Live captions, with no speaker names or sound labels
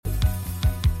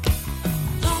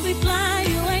be blind,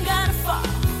 you ain't gotta fall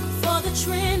for the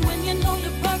trend when you know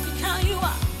you're perfect how you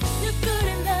are. You're good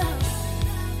enough,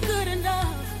 good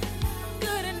enough,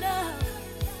 good enough,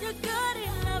 you're good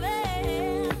enough.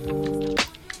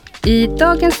 I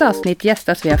dagens avsnitt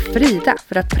gästas vi av Frida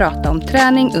för att prata om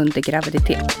träning under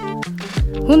graviditet.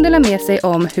 Hon delar med sig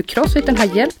om hur crossfiten har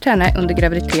hjälpt Träna under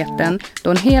graviditeten då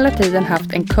hon hela tiden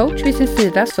haft en coach vid sin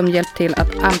sida som hjälpt till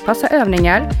att anpassa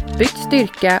övningar, byggt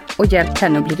styrka och hjälpt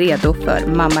henne att bli redo för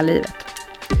mammalivet.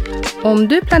 Om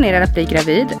du planerar att bli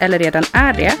gravid eller redan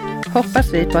är det,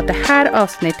 hoppas vi på att det här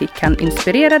avsnittet kan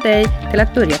inspirera dig till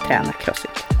att börja träna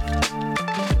crossfit.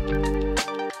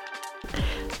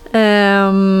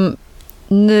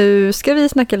 Nu ska vi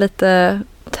snacka lite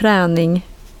träning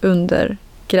under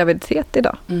graviditet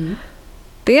idag.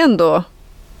 Det är ändå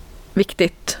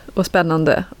viktigt och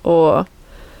spännande att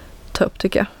ta upp,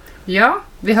 tycker jag. Ja,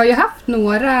 vi har ju haft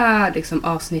några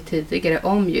avsnitt tidigare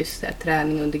om just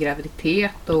träning under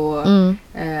graviditet och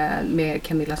med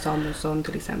Camilla Samuelsson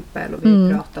till exempel. Och vi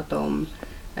har pratat om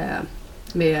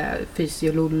med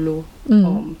fysiolollo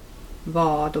om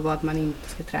vad man inte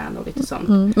ska träna och lite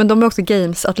sånt. Men de är också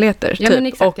games-atleter. Ja, typ. men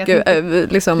exakt. Och,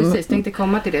 precis, tänkte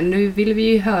komma till det. Nu vill vi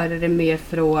ju höra det mer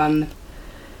från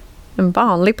en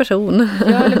vanlig person.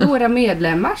 Ja, eller våra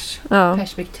medlemmars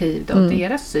perspektiv då, och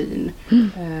deras syn.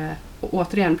 Och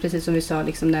återigen, precis som vi sa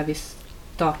när vi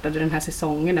startade den här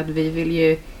säsongen, att vi vill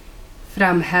ju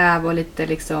framhäva och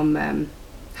lite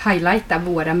highlighta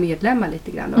våra medlemmar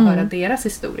lite grann och höra deras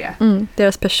historia.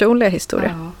 Deras personliga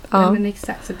historia. Ja, men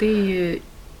exakt. Så det är ju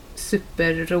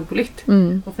superroligt.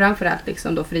 Och framförallt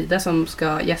då Frida som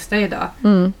ska gästa idag.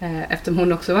 Eftersom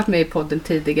hon också varit med i podden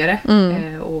tidigare.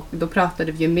 Och då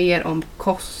pratade vi ju mer om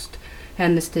kost,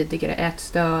 hennes tidigare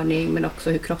ätstörning, men också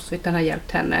hur crossfiten har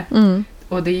hjälpt henne.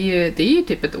 Och det är ju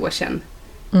typ ett år sedan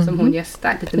som hon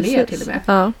gästar, lite mer till och med.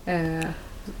 Ja.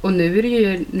 Och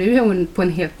nu är hon på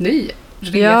en helt ny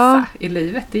resa i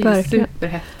livet. Det är verkligen ju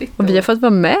superhäftigt. Och vi har fått vara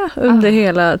med under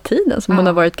hela tiden som hon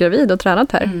har varit gravid och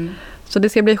tränat här. Så det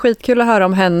ska bli skitkul att höra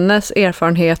om hennes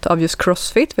erfarenhet av just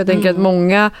crossfit. För jag tänker att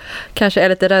många kanske är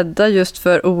lite rädda just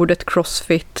för ordet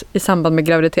crossfit i samband med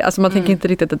graviditet. Alltså man tänker inte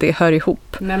riktigt att det hör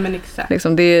ihop. Nej, men exakt.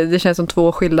 Det känns som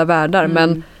två skilda världar.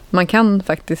 Men man kan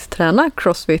faktiskt träna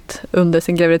crossfit under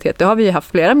sin graviditet. Det har vi ju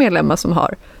haft flera medlemmar som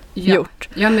har gjort.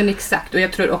 Ja, men exakt. Och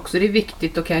jag tror också det är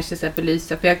viktigt att kanske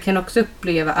belysa. För jag kan också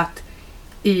uppleva att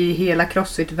i hela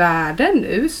crossfit-världen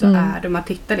nu så är det, om man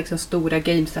tittar stora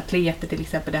games-atleter till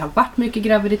exempel, det har varit mycket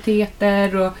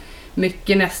graviditeter och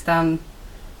mycket nästan,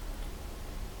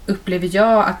 upplever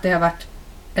jag att det har varit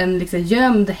en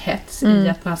gömd hets i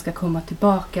att man ska komma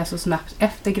tillbaka så snabbt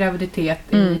efter graviditet.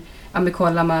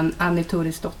 Kollar man Annie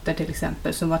Torisdotter till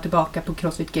exempel som var tillbaka på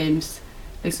CrossFit Games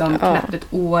knappt ett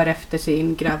år efter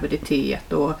sin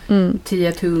graviditet, och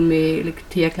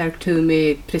Tia Clark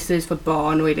Toomey precis fått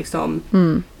barn och är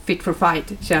fit for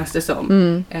fight, känns det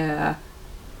som.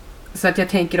 Så att jag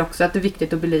tänker också att det är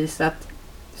viktigt att belysa att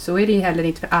så är det heller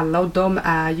inte för alla, och de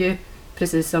är ju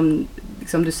precis som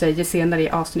du säger senare i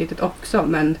avsnittet också,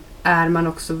 men är man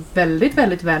också väldigt,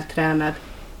 väldigt vältränad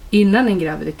innan en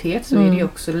graviditet så är det ju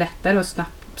också lättare att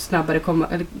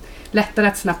lättare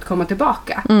att snabbt komma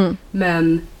tillbaka.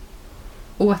 Men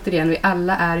återigen, vi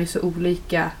alla är ju så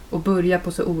olika och börjar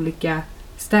på så olika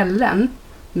ställen.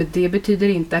 Men det betyder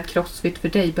inte att crossfit för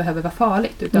dig behöver vara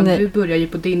farligt. Utan du börjar ju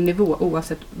på din nivå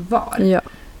oavsett var. Ja.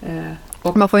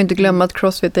 Och man får inte glömma att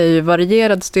crossfit är ju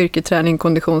varierad styrketräning,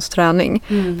 konditionsträning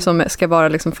som ska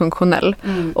vara funktionell.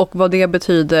 Och vad det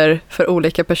betyder för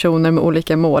olika personer med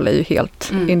olika mål är ju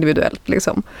helt individuellt.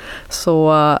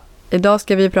 Så idag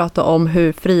ska vi prata om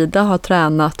hur Frida har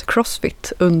tränat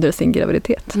crossfit under sin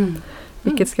graviditet.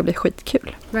 Vilket ska bli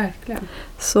skitkul. Verkligen.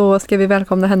 Så ska vi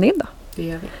välkomna henne in då. Det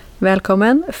gör vi.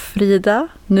 Välkommen Frida,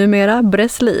 numera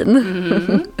Breslin.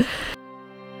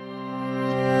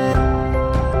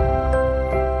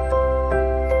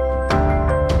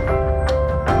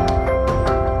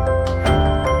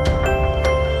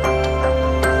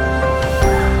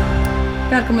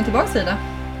 Välkommen tillbaka Frida.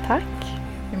 Tack.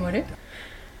 Hur mår du?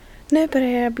 Nu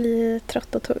börjar jag bli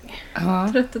trött och tung. Ja.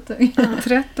 Trött och tung.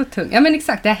 Trött och tung. Ja, men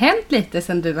exakt. Det har hänt lite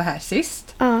sedan du var här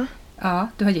sist. Ja. Ja,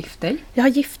 du har gift dig. Jag har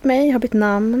gift mig, jag har bytt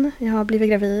namn, jag har blivit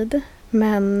gravid.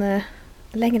 Men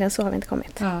längre än så har vi inte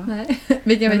kommit. Ja. Nej.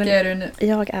 Vilken vecka är du nu?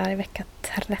 Jag är i vecka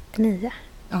 39.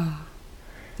 Ja.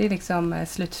 Det är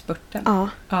slutspurten. Ja.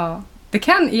 Ja. Det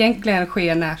kan egentligen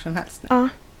ske när som helst. Ja.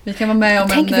 Vi kan vara med om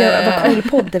Tänk vad cool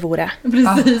podd det vore.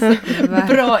 Precis. Ja,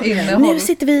 bra innehåll. Nu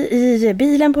sitter vi i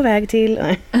bilen på väg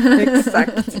till...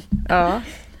 Exakt. Ja.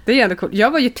 Det är ändå coolt.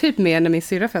 Jag var ju typ med när min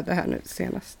syra födde här nu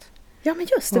senast. Ja, men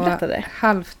just, du berättade.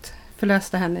 Halvt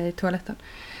förlöste henne i toaletten.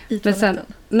 I toaletten?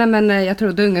 Men jag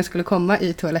trodde ungen skulle komma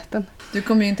i toaletten. Du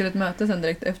kom ju in till ett möte sen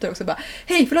direkt efter också och bara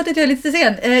hej, förlåt att jag är lite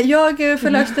sen. Jag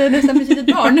förlöste nästan precis ett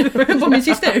barn på min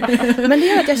syster. Men det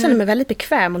gör att jag känner mig väldigt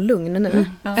bekväm och lugn nu.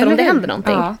 Ja. För om det händer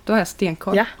någonting. Ja, då har jag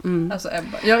stenkoll. Ja. Alltså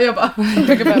Ebba. Jag bara, hon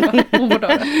borde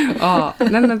ha det. Ja,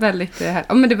 men väldigt här.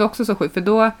 Ja, men det var också så sjukt, för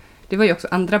då, det var ju också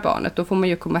andra barnet. Då får man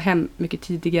ju komma hem mycket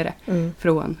tidigare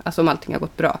från, alltså om allting har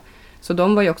gått bra. Så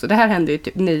de var ju också, det här hände ju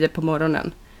typ 9 på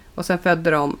morgonen. Och sen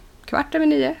födde de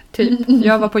 8:15, typ.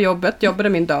 Jag var på jobbet, jobbade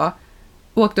min dag.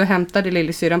 Åkte och hämtade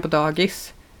lillasyrran på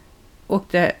dagis.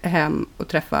 Åkte hem och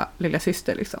träffade lilla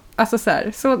syster liksom. Alltså så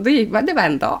här, så det var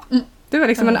en dag. Det var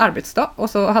liksom en arbetsdag. Och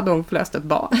så hade hon förlöst ett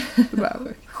barn. Det var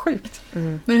sjukt.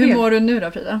 Men hur mår du nu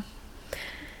då, Frida?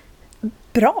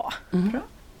 Bra.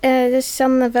 Jag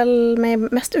känner väl mig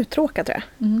mest uttråkad, tror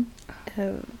jag.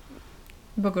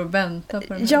 Du bara går och väntar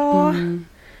på den. Ja.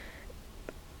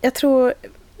 Jag tror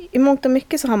i mångt och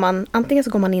mycket så har man, antingen så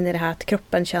går man in i det här att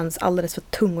kroppen känns alldeles för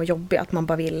tung och jobbig, att man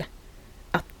bara vill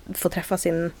att få träffa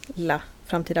sin lilla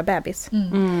framtida bebis.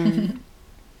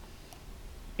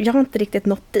 Jag har inte riktigt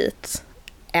nått dit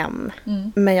än,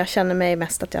 men jag känner mig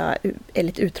mest att jag är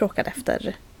lite uttråkad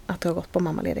efter att jag har gått på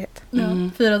mammaledighet.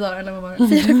 4 dagar eller vad var det?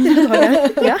 4 dagar,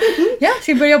 ja. Ja,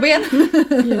 ska vi börja jobba igen?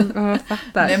 Ja,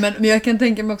 fattar. Nej, men jag kan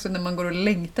tänka mig också när man går och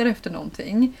längtar efter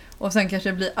någonting och sen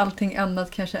kanske blir allting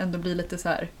annat kanske ändå blir lite så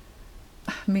här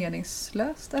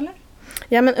meningslöst, eller?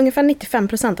 Ja, men ungefär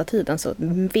 95% av tiden så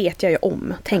vet jag ju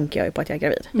tänker jag ju på att jag är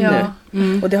gravid. Ja.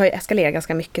 Och det har ju eskalerat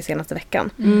ganska mycket senaste veckan.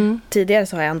 Tidigare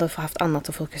så har jag ändå haft annat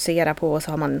att fokusera på och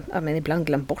så har man ibland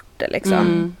glömt bort det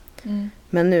liksom.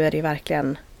 Men nu är det ju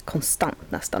verkligen konstant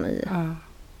nästan i. Ja.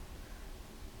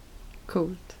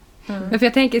 Coolt. Men för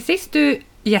jag tänker, sist du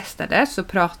gästade så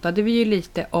pratade vi ju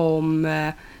lite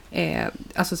om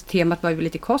alltså temat var ju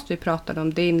lite kost. Vi pratade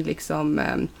om din liksom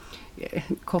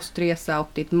kostresa och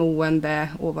ditt mående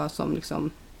och vad som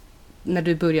liksom när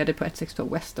du började på 162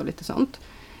 West och lite sånt.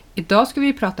 Idag ska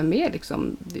vi prata mer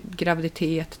liksom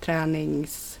graviditet,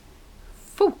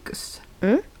 träningsfokus.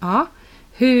 Ja.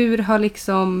 Hur har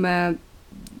liksom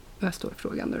vad står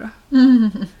frågan nu då?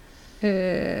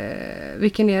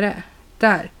 Vilken är det?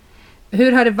 Där.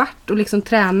 Hur har det varit att liksom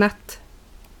tränat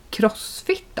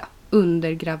CrossFit då,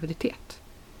 under graviditet?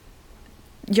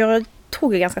 Jag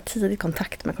tog ganska tidigt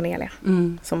kontakt med Cornelia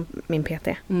som min PT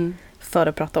för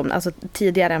att prata om det. Alltså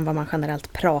tidigare än vad man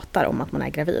generellt pratar om att man är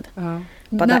gravid.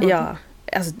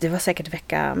 Alltså det var säkert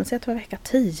vecka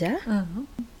 10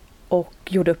 och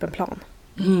gjorde upp en plan.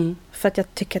 För att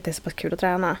jag tycker att det är så pass kul att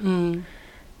träna.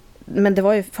 Men det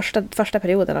var ju första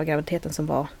perioden av graviditeten som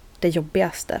var det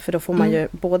jobbigaste. För då får man ju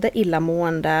både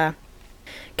illamående,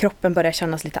 kroppen börjar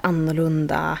kännas lite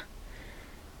annorlunda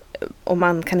och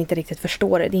man kan inte riktigt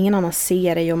förstå det. Det är ingen annan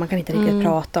ser det och man kan inte riktigt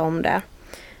prata om det.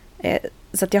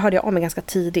 Så att jag hörde av mig ganska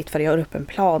tidigt för att göra upp en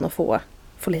plan och få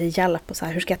lite hjälp och så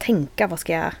här, hur ska jag tänka?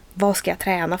 Vad ska jag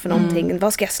träna för någonting?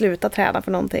 Vad ska jag sluta träna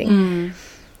för någonting?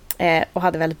 Och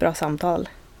hade väldigt bra samtal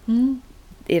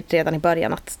redan i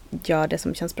början att göra det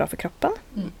som känns bra för kroppen.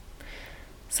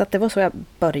 Så att det var så jag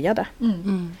började.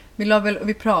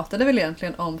 Vi pratade väl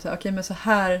egentligen om så här, okej, men så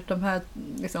här, de här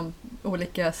liksom,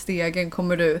 olika stegen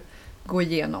kommer du gå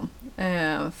igenom.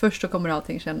 Först så kommer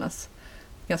allting kännas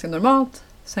ganska normalt.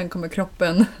 Sen kommer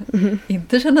kroppen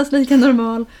inte kännas lika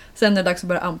normal. Sen är det dags att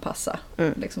börja anpassa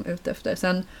liksom, ut efter.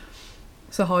 Sen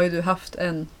så har ju du haft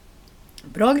en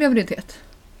bra graviditet.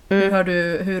 Hur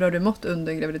har du mått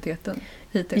under graviditeten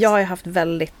hittills? Jag har haft en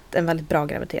väldigt bra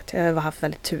graviditet. Jag har haft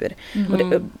väldigt tur.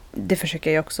 Och det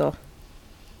försöker jag också.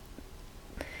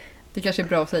 Det kanske är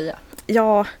bra att säga.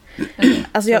 Ja,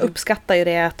 alltså jag uppskattar ju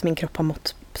det att min kropp har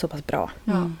mått så pass bra.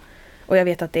 Och jag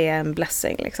vet att det är en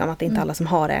blessing. Liksom, att det är inte alla som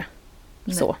har det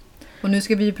så. Och nu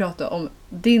ska vi ju prata om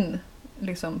din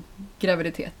liksom,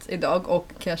 graviditet idag.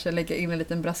 Och kanske lägga in en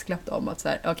liten brasklapp om att så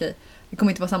här, okej, det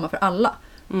kommer inte vara samma för alla.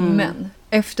 Men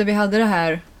efter vi hade det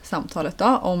här samtalet då,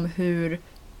 om hur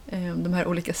de här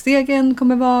olika stegen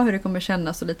kommer vara, hur det kommer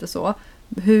kännas och lite så.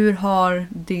 Hur har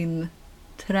din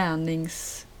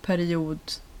träningsperiod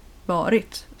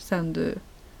varit sen du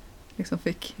liksom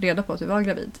fick reda på att du var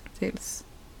gravid tills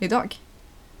idag?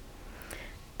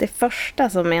 Det första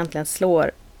som egentligen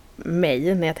slår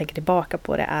mig när jag tänker tillbaka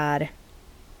på det är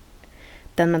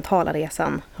den mentala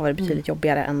resan har varit betydligt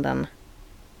jobbigare än den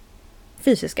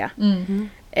fysiska.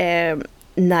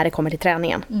 När det kommer till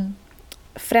träningen.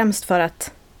 Främst för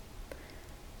att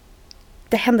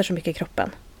det händer så mycket i kroppen.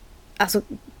 Alltså,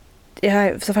 jag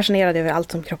är så fascinerad över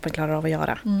allt som kroppen klarar av att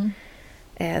göra.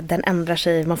 Den ändrar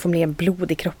sig, man får mer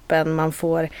blod i kroppen, man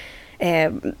får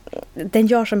Den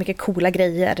gör så mycket coola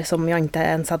grejer som jag inte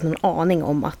ens hade någon aning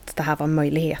om att det här var en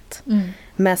möjlighet.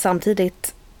 Men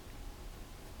samtidigt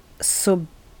så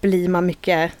blir man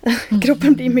mycket,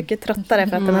 kroppen blir mycket tröttare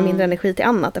för att den har mindre energi till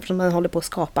annat eftersom den håller på att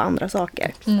skapa andra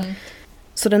saker.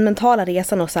 Så den mentala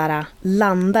resan och så här,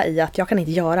 landa i att jag kan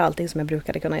inte göra allting som jag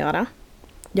brukade kunna göra.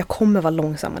 Jag kommer vara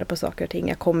långsammare på saker och ting.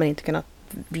 Jag kommer inte kunna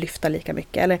lyfta lika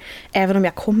mycket. Eller även om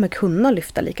jag kommer kunna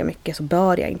lyfta lika mycket så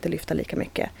bör jag inte lyfta lika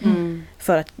mycket.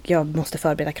 För att jag måste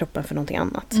förbereda kroppen för någonting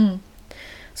annat.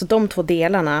 Så de 2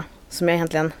 delarna som jag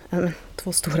egentligen,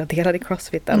 2 stora delar i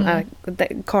CrossFiten är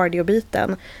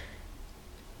cardio-biten.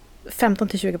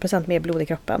 15-20% mer blod i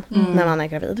kroppen när man är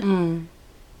gravid.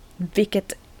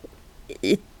 Vilket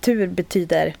i tur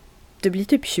betyder du blir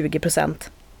typ 20%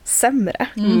 sämre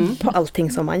på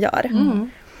allting som man gör.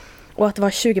 Och att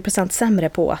vara 20% sämre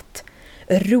på att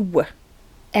ro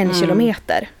 1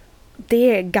 kilometer,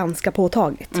 det är ganska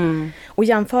påtagligt. Och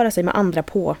jämföra sig med andra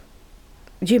på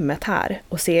gymmet här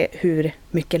och se hur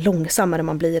mycket långsammare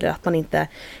man blir, att man inte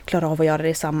klarar av att göra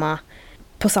det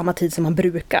på samma tid som man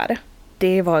brukar.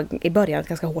 Det var i början ett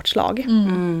ganska hårt slag.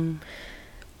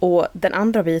 Och den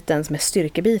andra biten som är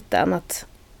styrkebiten, att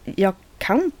jag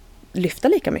kan lyfta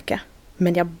lika mycket,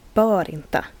 men jag bör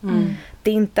inte.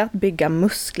 Det är inte att bygga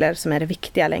muskler som är det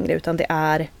viktiga längre, utan det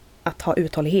är att ha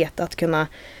uthållighet.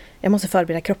 Jag måste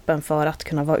förbereda kroppen för att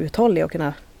kunna vara uthållig och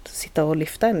kunna sitta och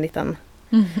lyfta en liten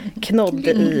knodd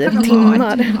i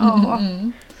timmar.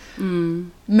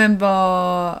 Men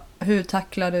hur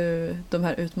tacklar du de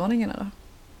här utmaningarna då?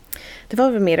 Det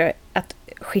var väl mer att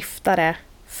skifta det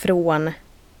från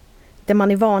det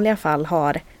man i vanliga fall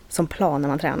har som plan när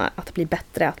man tränar. Att bli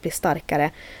bättre, att bli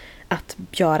starkare, att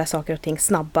göra saker och ting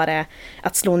snabbare,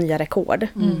 att slå nya rekord.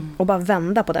 Och bara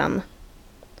vända på den.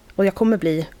 Och jag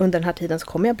kommer under den här tiden så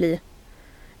kommer jag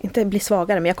inte bli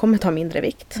svagare, men jag kommer ta mindre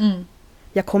vikt.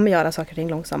 Jag kommer göra saker och ting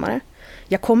långsammare.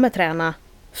 Jag kommer träna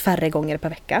färre gånger per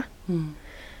vecka.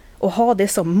 Och ha det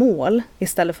som mål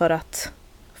istället för att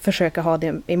försöka ha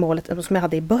det i målet som jag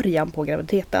hade i början på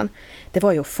graviditeten. Det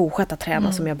var ju att fortsätta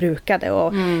träna som jag brukade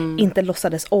och inte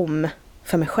låtsades om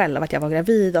för mig själv att jag var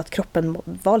gravid och att kroppen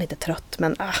var lite trött,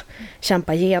 men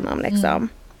kämpa igenom liksom.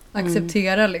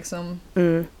 Acceptera liksom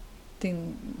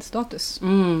din status.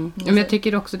 Men jag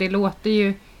tycker också det låter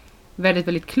ju väldigt,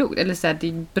 väldigt klokt. Eller så här, det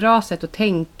är ett bra sätt att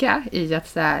tänka i att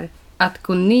så här, att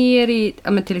gå ner i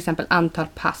till exempel antal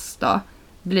pass då,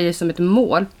 blir som ett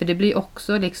mål. För det blir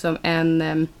också liksom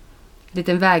en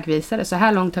liten vägvisare. Så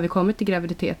här långt har vi kommit i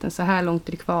graviditeten. Så här långt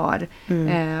är det kvar.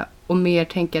 Och mer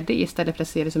tänka det istället för att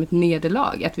se det som ett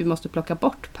nederlag. Att vi måste plocka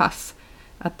bort pass.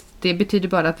 Att det betyder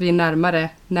bara att vi är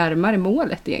närmare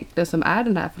målet egentligen. Som är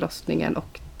den här förlossningen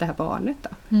och det här barnet då.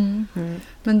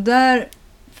 Men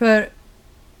för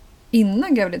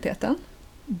innan graviditeten,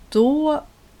 då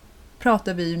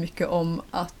pratade vi mycket om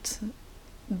att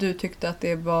du tyckte att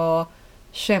det var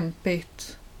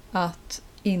kämpigt att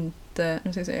inte...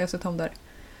 Jag ska ta om där.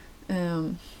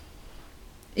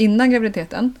 Innan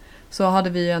graviditeten så hade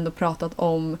vi ju ändå pratat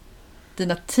om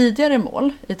dina tidigare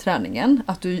mål i träningen.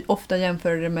 Att du ofta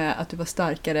jämförde det med att du var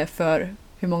starkare för...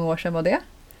 Hur många år sedan var det?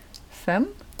 5?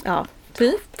 Ja.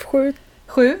 7?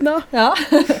 Ja.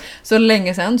 Så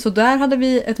länge sedan. Så där hade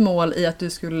vi ett mål i att du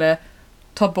skulle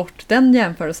ta bort den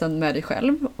jämförelsen med dig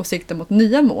själv och sikta mot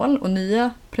nya mål och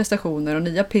nya prestationer och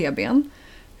nya PB:n.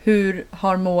 Hur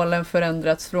har målen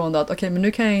förändrats från att okej, men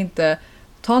nu kan jag inte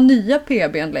ta nya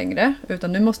PB:n längre,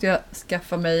 utan nu måste jag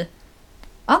skaffa mig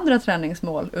andra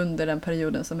träningsmål under den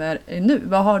perioden som är nu.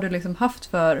 Vad har du liksom haft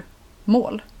för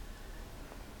mål?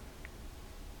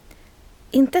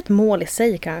 Inte ett mål i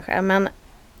sig kanske, men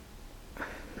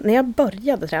när jag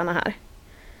började träna här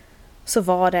så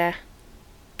var det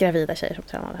gravida tjejer som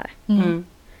tränade här.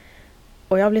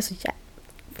 Och jag blev så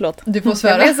Förlåt. Du får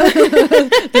svära.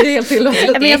 Det är helt tillåtet.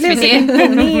 Jag blev så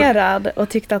imponerad och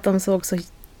tyckte att de såg så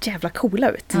jävla coola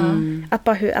ut. Att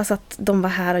bara att de var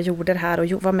här och gjorde det här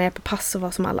och var med på pass och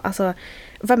var som alla. Alltså,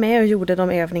 var med och gjorde de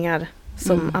övningar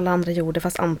som alla andra gjorde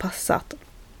fast anpassat.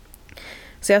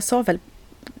 Så jag sa väl,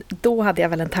 då hade jag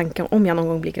väl en tanke om jag någon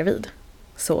gång blir gravid.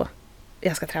 Så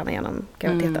jag ska träna igenom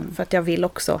graviditeten. För att jag vill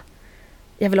också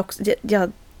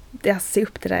jag ser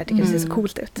upp till det där. Jag tycker det ser så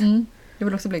coolt ut. Jag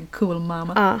vill också bli en cool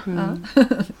mamma.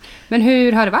 Men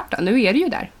hur har det varit då? Nu är du ju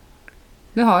där.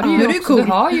 Nu har du ju cool. Du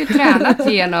har ju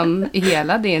tränat genom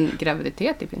hela din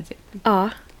graviditet i princip. Ja.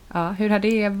 Hur har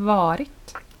det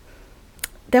varit?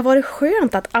 Det har varit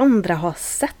skönt att andra har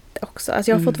sett det också.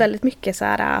 Alltså jag har fått väldigt mycket så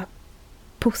här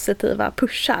positiva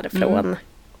pushar från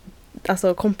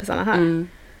alltså kompisarna här.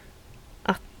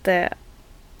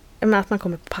 Att man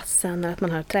kommer på passen eller att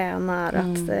man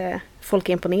tränar. folk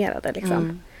är imponerade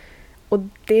liksom. Och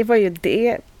det var ju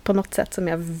det på något sätt som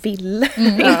jag vill.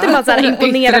 Inte bara så här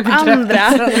imponera av andra.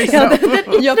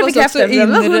 Jag får också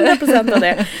inre. 100% av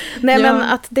det. Nej, men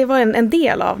att det var en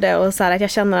del av det. Och så här, att jag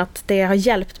känner att det har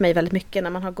hjälpt mig väldigt mycket när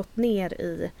man har gått ner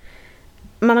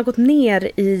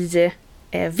i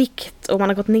vikt. Och man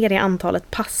har gått ner i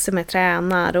antalet pass som jag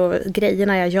tränar. Och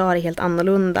grejerna jag gör är helt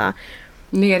annorlunda.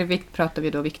 Ner i vikt pratar vi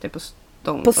då vikter på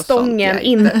stång. På stången,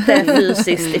 inte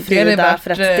fysiskt i Frida.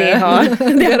 För att det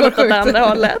har gått åt andra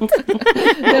hållet.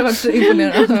 Det var också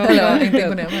imponerande. Eller inte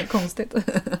imponerande, men konstigt.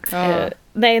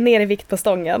 Nej, ner i vikt på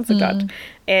stången såklart.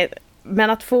 Men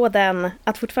att få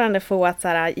att fortfarande få att så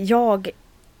här, jag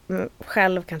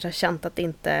själv kanske har känt att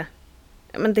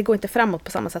det går inte framåt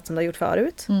på samma sätt som det har gjort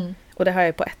förut. Och det har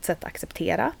jag på ett sätt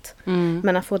accepterat.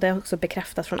 Men att få det också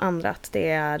bekräftat från andra att det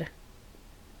är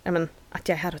att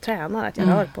jag är här och tränar, att jag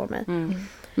rör på mig.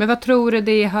 Men vad tror du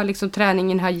det har liksom,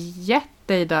 träningen har gett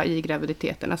dig då i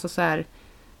graviditeten? Alltså så här,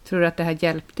 tror du att det har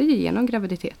hjälpt dig genom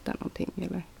graviditeten någonting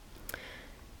eller?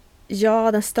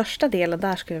 Ja, den största delen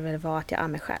där skulle väl vara att jag är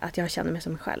mig själv, att jag känner mig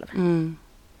som mig själv.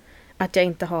 Att jag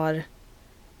inte har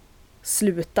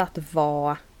slutat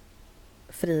vara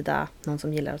Frida, någon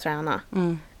som gillar att träna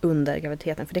under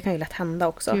graviditeten, för det kan ju lätt hända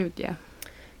också. Gud, ja.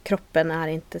 Kroppen är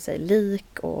inte sig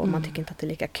lik och man tycker inte att det är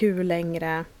lika kul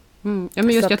längre. Ja, men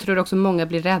just jag tror också många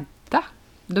blir rädda.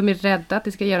 De är rädda att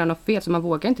det ska göra något fel så man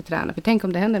vågar inte träna. För tänk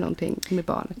om det händer någonting med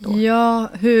barnet då. Ja,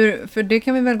 för det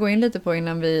kan vi väl gå in lite på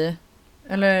innan vi...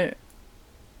 Eller...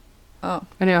 Ja.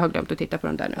 Men jag har glömt att titta på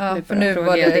den där nu. Ja, för nu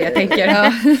var det jag tänker.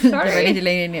 Det var lite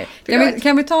längre ner.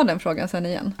 Kan vi ta den frågan sen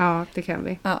igen? Ja, det kan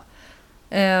vi. Ja.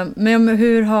 Men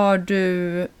hur har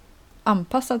du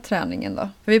anpassat träningen då?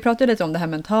 För vi pratade lite om det här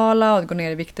mentala och att gå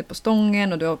ner i vikter på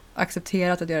stången och du har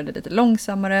accepterat att göra det lite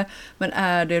långsammare. Men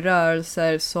är det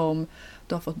rörelser som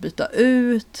du har fått byta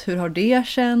ut? Hur har det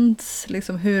känts?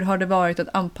 Liksom, hur har det varit att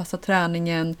anpassa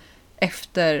träningen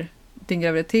efter din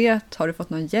graviditet? Har du fått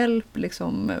någon hjälp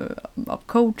liksom, av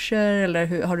coacher?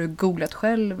 Eller har du googlat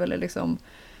själv? Eller liksom,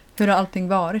 hur har allting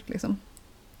varit? Liksom?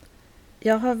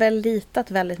 Jag har väl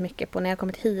litat väldigt mycket på när jag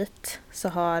kommit hit så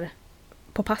har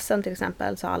på passen till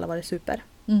exempel så har alla varit super.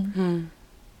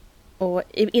 Och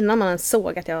innan man ens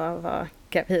såg att jag var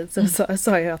gravid så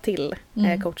sa jag till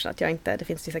coachen att det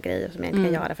finns vissa grejer som jag inte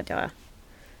kan göra för att jag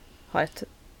har ett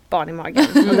barn i magen.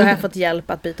 Och då har jag fått hjälp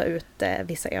att byta ut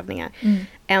vissa övningar.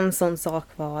 En sån sak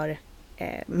var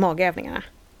magövningarna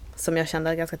som jag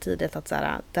kände ganska tidigt att så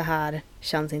här, det här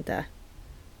känns inte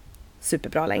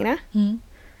superbra längre.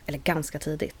 Eller ganska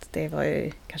tidigt. Det var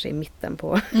ju kanske i mitten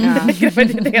på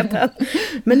graviditeten.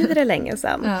 Men nu är det länge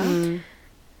sedan.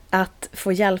 Att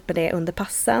få hjälp med det under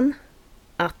passen.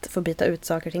 Att få byta ut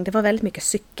saker och ting. Det var väldigt mycket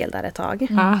cykel där ett tag.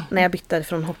 När jag bytte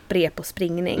från hopprep och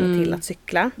springning till att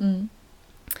cykla.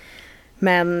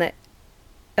 Men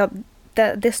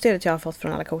det stödet jag har fått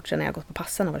från alla coacher när jag har gått på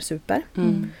passen har varit super.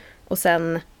 Och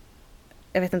sen...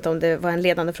 Jag vet inte om det var en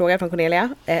ledande fråga från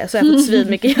Cornelia. Så jag har fått svin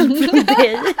mycket hjälp från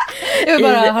dig. Jag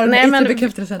bara har en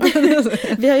bekräftelse.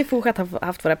 Vi har ju fortsatt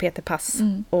haft våra PT-pass.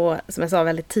 Och som jag sa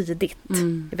väldigt tidigt.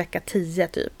 I vecka 10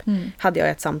 typ. Hade jag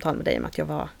ett samtal med dig om att jag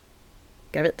var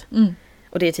gravid.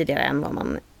 Och det är tidigare än vad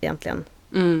man egentligen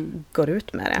går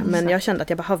ut med det. Men jag kände att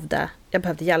jag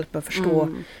behövde hjälp att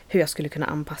förstå hur jag skulle kunna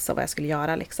anpassa vad jag skulle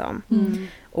göra. Liksom.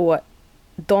 Och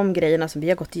de grejerna som vi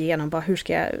har gått igenom, bara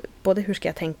hur ska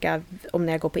jag tänka om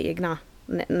när jag går på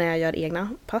när jag gör egna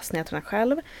pass, när jag tränar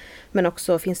själv. Men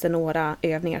också finns det några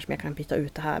övningar som jag kan byta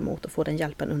ut det här mot och få den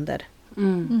hjälpen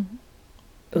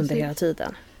under hela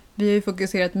tiden. Vi har ju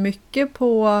fokuserat mycket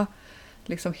på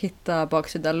liksom hitta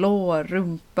baksida lår,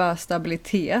 rumpa,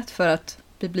 stabilitet för att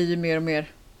vi blir ju mer och mer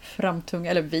framtung,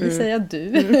 eller vi säger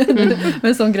du,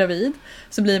 men som gravid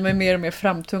så blir man ju mer och mer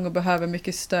framtung och behöver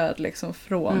mycket stöd liksom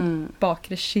från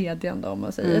bakre kedjan då, om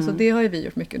man säger. Så det har ju vi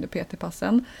gjort mycket under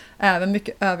PT-passen. Även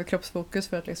mycket överkroppsfokus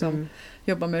för att liksom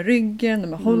jobba med ryggen,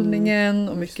 med hållningen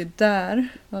och mycket där.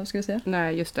 Vad ska vi säga?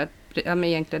 Nej, just det. Ja, men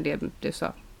egentligen det du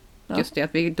sa. Just det,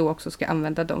 att vi då också ska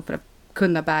använda dem för att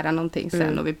kunna bära någonting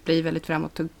sen och vi blir väldigt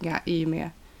framåtunga i och med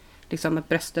liksom att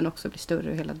brösten också blir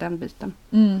större och hela den biten.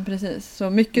 Precis. Så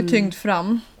mycket tyngd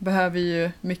fram behöver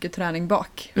ju mycket träning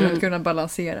bak för att kunna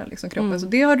balansera liksom kroppen. Så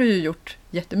det har du ju gjort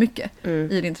jättemycket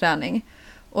i din träning.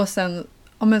 Och sen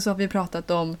så har vi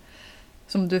pratat om,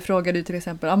 som du frågade till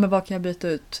exempel, men vad kan jag byta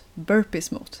ut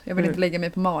burpees mot? Jag vill inte lägga mig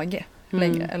på mage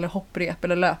längre. Eller hopprep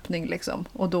eller löpning liksom.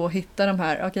 Och då hitta de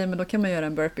här, men då kan man göra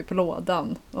en burpee på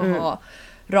lådan och ha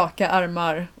raka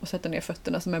armar och sätta ner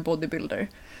fötterna som en bodybuilder.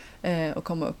 Och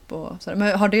komma upp och så. Men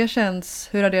hur har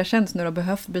det känts när du har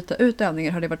behövt byta ut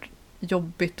övningar? Har det varit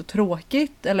jobbigt och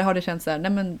tråkigt? Eller har det känts så här,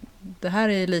 nej men det här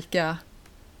är lika...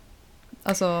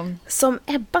 Alltså... Som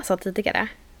Ebba sa tidigare,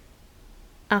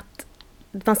 att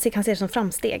man kan se det som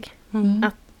framsteg.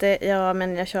 Att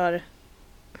jag kör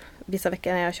vissa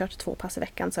veckor när jag har kört 2 pass i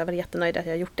veckan, så är jag väl jättenöjd att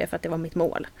jag har gjort det för att det var mitt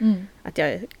mål. Att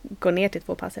jag går ner till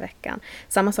 2 pass i veckan.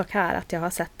 Samma sak här, att jag har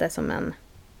sett det som en...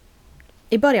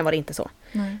 I början var det inte så.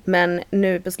 Nej. Men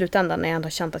nu på slutändan när jag ändå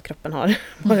har känt att kroppen har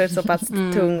varit så pass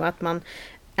tung och att man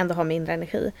ändå har mindre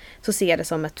energi, så ser jag det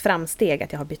som ett framsteg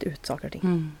att jag har bytt ut saker och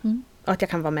ting. Och att jag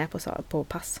kan vara med på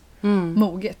pass.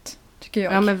 Moget, tycker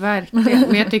jag. Ja, men verkligen.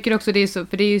 Men jag tycker också det är så,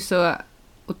 för det är ju så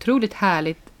otroligt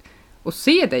härligt att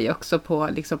se dig också på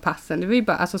liksom passen. Det var ju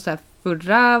bara, alltså så här,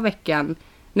 förra veckan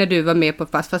när du var med på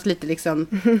pass, fast lite liksom,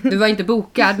 du var inte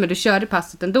bokad, men du körde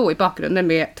passet ändå i bakgrunden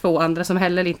med 2 andra som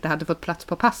heller inte hade fått plats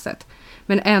på passet.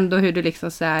 Men ändå hur du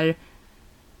liksom så här,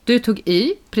 du tog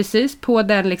i precis på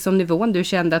den liksom nivån du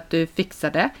kände att du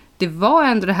fixade. Det var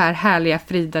ändå det här härliga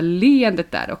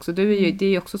Frida-leendet där också. Det är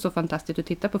ju också så fantastiskt att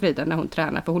titta på Frida när hon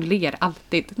tränar, för hon ler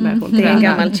alltid när hon tränar. Det är en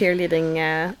gammal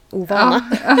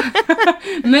cheerleading-ovana. Ja.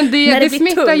 Men det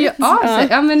smittar ju av sig.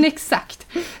 Ja, men exakt.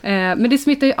 Men det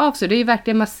smittar ju av sig. Det är ju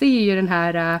verkligen, man ser ju den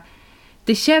här...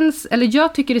 Det känns, eller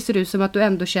jag tycker det ser ut som att du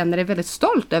ändå känner dig väldigt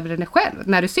stolt över dig själv.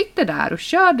 När du sitter där och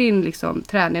kör din liksom,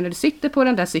 träning, när du sitter på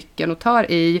den där cykeln och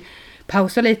tar i,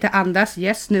 pausa lite, andas,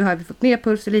 yes, nu har vi fått ner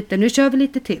pulsen lite, nu kör vi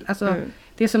lite till. Alltså,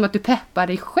 det är som att du peppar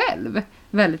dig själv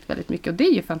väldigt, väldigt mycket. Och det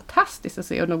är ju fantastiskt att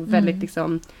se och nog väldigt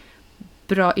liksom,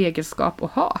 bra egenskap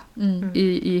att ha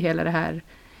i hela det här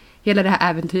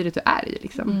äventyret du är i.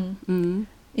 Liksom.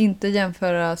 Inte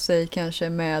jämföra sig kanske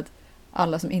med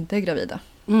alla som inte är gravida.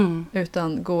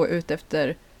 Utan gå ut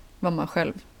efter vad man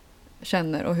själv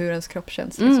känner och hur ens kropp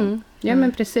känns. Liksom. Ja,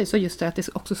 men precis. Och just det att det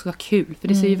också ska vara kul. För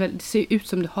det ser ut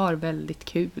som du har väldigt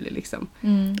kul. Liksom.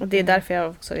 Och det är därför jag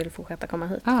också vill fortsätta komma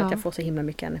hit. För att jag får så himla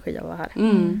mycket energi av att vara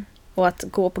här. Och att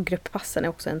gå på grupppassen är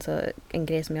också en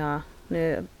grej som jag...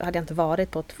 Nu hade jag inte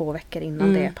varit på 2 veckor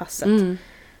innan det passet.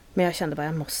 Men jag kände bara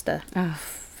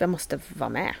jag måste vara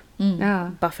med.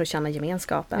 Bara för att känna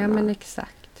gemenskapen. Ja, men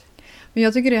exakt. Men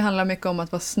jag tycker det handlar mycket om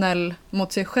att vara snäll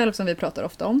mot sig själv, som vi pratar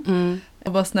ofta om.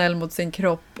 Och vara snäll mot sin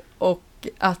kropp. Och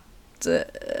att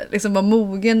liksom vara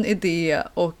mogen i det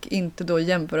och inte då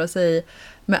jämföra sig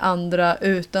med andra.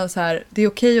 Utan så här, det är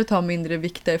okej att ta mindre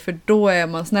vikter, för då är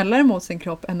man snällare mot sin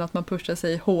kropp än att man pushar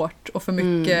sig hårt och för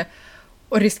mycket.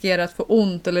 Och riskerar att få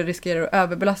ont eller riskerar att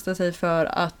överbelasta sig för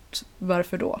att,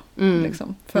 varför då?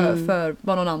 Liksom, för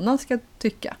vad någon annan ska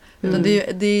tycka. Utan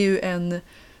det är ju en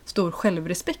stor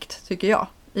självrespekt, tycker jag.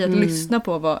 I att lyssna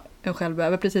på vad en själv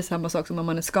behöver. Precis samma sak som om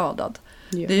man är skadad.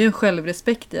 Yeah. Det är ju en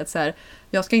självrespekt i att så här,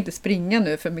 jag ska inte springa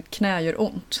nu för mitt knä gör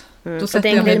ont. Då sätter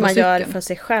jag mig på man cykeln. gör för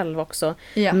sig själv också.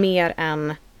 Mer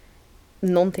än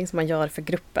någonting som man gör för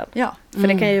gruppen. Ja. För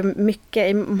det kan ju mycket,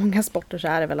 i många sporter så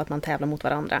är det väl att man tävlar mot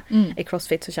varandra. I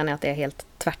CrossFit så känner jag att det är helt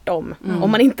tvärtom.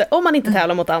 Om man inte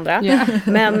tävlar mot andra.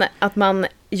 Men att man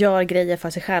gör grejer för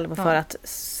sig själv och för att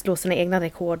slå sina egna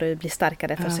rekord och bli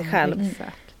starkare för sig själv.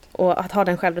 Exakt. Och att ha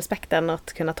den självrespekten och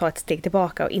att kunna ta ett steg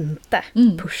tillbaka och inte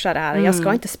pusha det här. Jag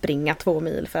ska inte springa 2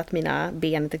 mil för att mina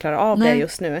ben inte klarar av det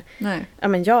just nu. Nej. Ja,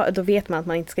 men då vet man att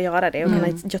man inte ska göra det. Och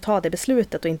kan ta det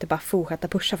beslutet och inte bara fortsätta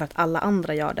pusha för att alla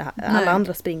andra gör det här. Alla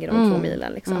andra springer de 2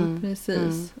 milen. Liksom.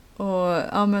 Precis. Och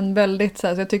ja, men väldigt så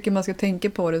här, så jag tycker man ska tänka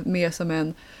på det mer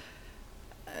som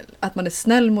att man är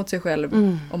snäll mot sig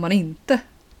själv om man inte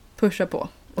pushar på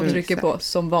och trycker på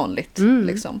som vanligt.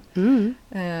 Liksom.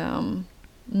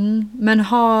 Men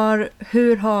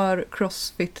hur har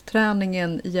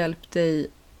CrossFit-träningen hjälpt dig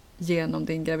genom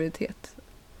din graviditet?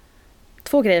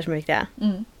 2 grejer som är viktiga.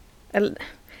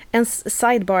 En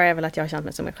sidebar är väl att jag har känt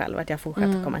mig som mig själv. Att jag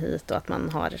fortsätter komma hit och att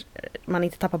man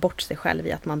inte tappar bort sig själv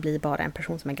i att man blir bara en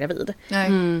person som är gravid.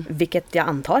 Vilket jag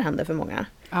antar händer för många.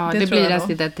 Ja, det blir ens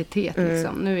identitet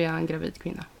liksom. Nu är jag en gravid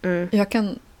kvinna. Jag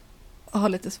kan ha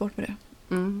lite svårt med det.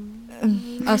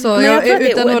 Alltså,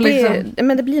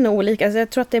 men det blir nog olika. Alltså, jag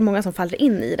tror att det är många som faller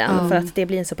in i den för att det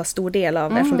blir en så pass stor del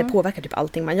av eftersom det påverkar typ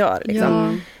allting man gör.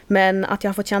 Liksom. Men att jag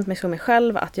har fått känt mig som mig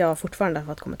själv, att jag fortfarande har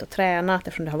fått komma och träna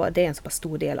eftersom det är en så pass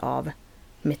stor del av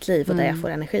mitt liv och där jag får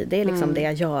energi. Det är liksom det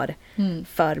jag gör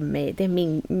för mig. Det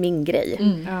är min grej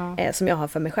som jag har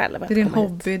för mig själv. Det är din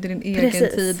hobby, det är din egen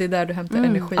tid, det är där du hämtar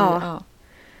energi.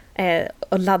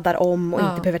 Och laddar om och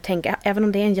inte behöver tänka. Även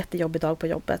om det är en jättejobbig dag på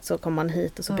jobbet så kommer man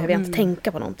hit och så behöver jag inte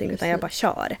tänka på någonting utan jag bara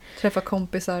kör. Träffa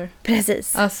kompisar.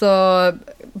 Precis. Alltså,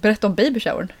 berätta om baby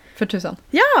showern för tusan.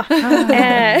 Ja!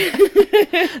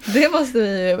 Det måste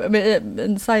vi,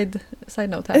 en side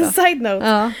note här då. En side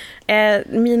note.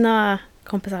 Mina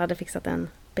kompisar hade fixat en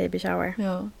baby shower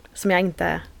som jag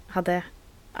inte hade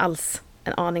alls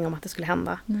en aning om att det skulle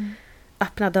hända.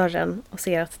 Öppnar dörren och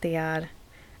ser att det är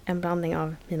en blandning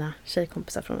av mina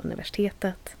tjejkompisar från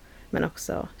universitetet men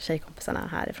också tjejkompisarna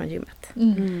här från gymmet.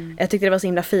 Jag tyckte det var så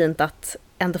himla fint att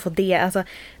ändå få det. Alltså,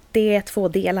 det är 2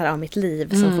 delar av mitt liv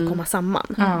som får komma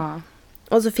samman.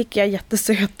 Och så fick jag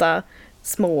jättesöta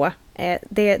små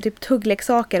det är typ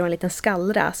tuggleksaker och en liten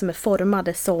skallra som är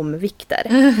formade som vikter.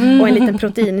 Och en liten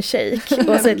proteinshake.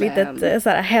 Och så ett litet så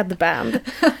här headband.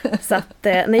 Så att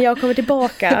när jag kommer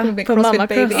tillbaka på mamma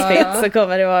CrossFit så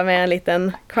kommer det vara med en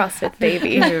liten CrossFit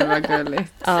baby. Gud vad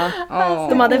gulligt. Ja.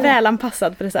 De hade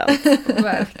välanpassad present.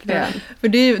 Verkligen. För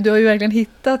du har ju verkligen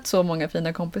hittat så många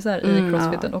fina kompisar i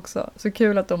CrossFiten också. Så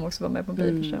kul att de också var med på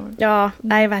babyshowern. Ja,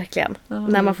 nej verkligen.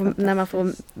 När man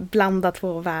får blanda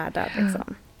 2 världar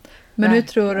liksom. Men hur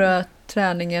tror du att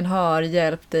träningen har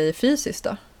hjälpt dig fysiskt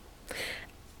då?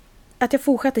 Att jag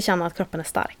fortsätter känna att kroppen är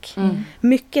stark.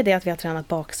 Mycket det att vi har tränat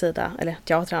baksida. Eller att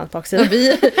jag har tränat baksida.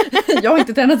 Jag har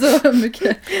inte tränat så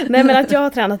mycket. Nej, men att jag har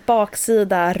tränat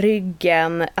baksida,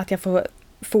 ryggen. Att jag får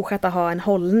fortsätta ha en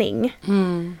hållning.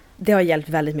 Det har hjälpt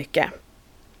väldigt mycket.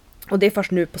 Och det är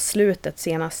först nu på slutet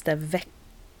senaste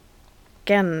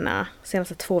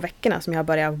 2 veckorna som jag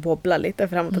börjar wobbla lite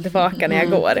framåt och tillbaka när jag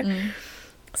går.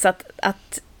 Så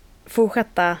att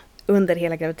fortsätta under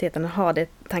hela graviditeten och ha det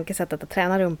tankesättet att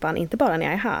träna rumpan, inte bara när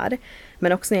jag är här,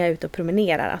 men också när jag är ute och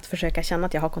promenerar, att försöka känna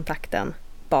att jag har kontakten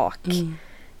bak.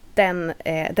 Den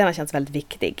har känts väldigt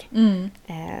viktig.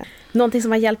 Någonting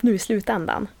som har hjälpt nu i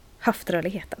slutändan,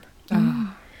 höftrörligheten.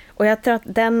 Och jag tror att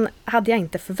den hade jag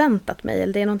inte förväntat mig,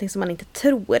 eller det är någonting som man inte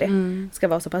tror ska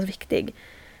vara så pass viktig.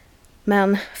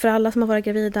 Men för alla som har varit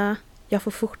gravida, jag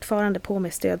får fortfarande på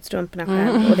mig stödstrumporna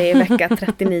själv och det är vecka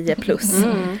 39 plus.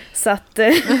 Så att...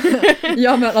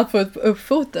 ja, men att få upp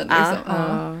foten liksom.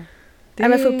 Ja,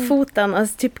 men få upp foten,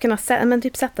 alltså typ kunna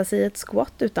sätta sig i ett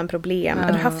squat utan problem.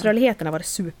 Höftrörligheten har varit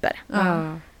super.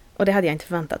 Och det hade jag inte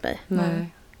förväntat mig. Nej.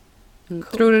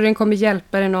 Tror du den kommer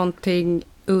hjälpa dig någonting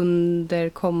under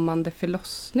kommande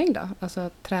förlossning då? Alltså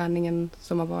träningen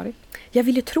som har varit? Jag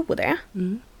vill ju tro det.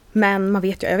 Men man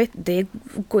vet ju, det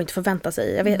går inte att förvänta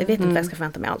sig. Jag vet inte vad jag ska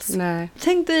förvänta mig alls. Nej.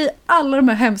 Tänk dig alla de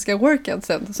här hemska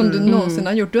workoutsen som du någonsin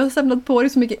har gjort. Du har samlat på dig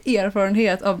så mycket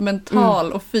erfarenhet av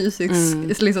mental och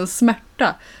fysisk liksom,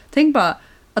 smärta. Tänk bara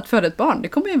att föda ett barn, det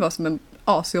kommer ju vara som en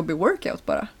asjobbig workout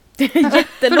bara.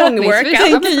 Jättelång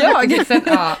workout.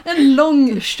 Tänker jag. En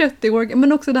lång, köttig workout.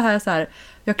 Men också det här så här,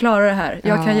 jag klarar det här.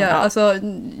 Jag kan göra. Alltså,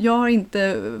 jag har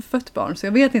inte fött barn så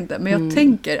jag vet inte. Men jag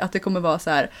tänker att det kommer vara så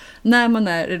här, när man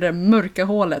är i det där mörka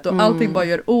hålet och allting bara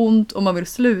gör ont och man vill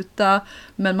sluta,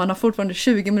 men man har fortfarande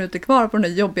 20 minuter kvar på den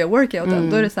där jobbiga workouten.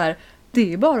 Då är det så här,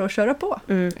 det är bara att köra på.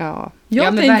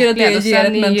 Jag tänker att det ger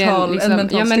en mental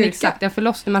styrka. Ja, men exakt. En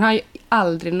förlossning, man har ju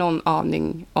aldrig någon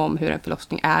aning om hur en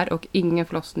förlossning är, och ingen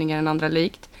förlossning är en andra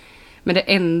likt. Men det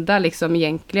enda liksom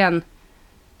egentligen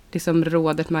liksom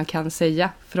rådet man kan säga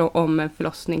om en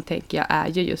förlossning, tänker jag, är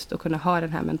ju just att kunna ha den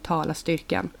här mentala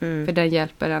styrkan. För den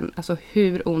hjälper en, alltså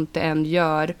hur ont det än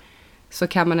gör, så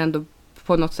kan man ändå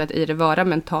på något sätt i det vara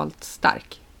mentalt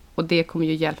stark. Och det kommer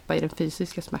ju hjälpa i den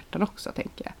fysiska smärtan också,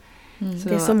 tänker jag.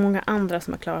 Det är så många andra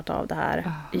som har klarat av det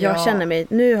här. Jag känner mig,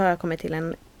 nu har jag kommit till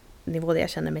en nivå där jag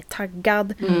känner mig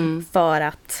taggad för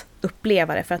att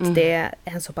uppleva det. För att det är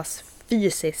en så pass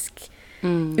fysisk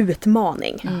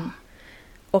utmaning.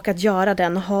 Och att göra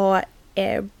den och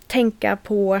tänka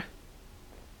på,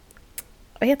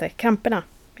 vad heter det? Kramperna.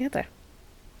 Vad heter det?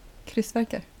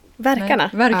 Kryssverkar. Verkarna.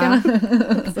 Verkarna.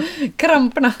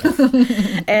 Kramperna.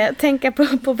 Tänka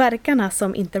på verkarna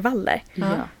som intervaller.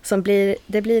 Som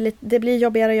det blir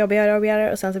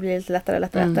jobbigare och sen så blir det lite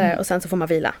lättare och sen så får man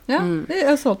vila. Det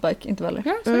är assault bike intervaller.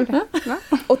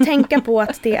 Och tänka på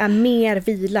att det är mer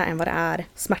vila än vad det är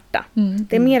smärta.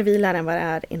 Det är mer vila än vad det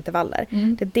är intervaller.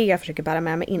 Det är det jag försöker bära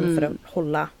med mig in för att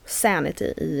hålla sanity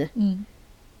i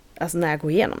alltså när jag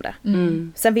går igenom det.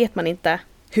 Sen vet man inte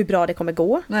hur bra det kommer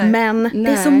gå. Men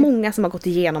det är så många som har gått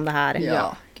igenom det här.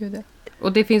 Ja, gud ja.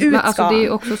 Och det finns, alltså det är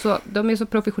också så, de är så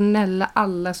professionella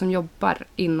alla som jobbar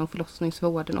inom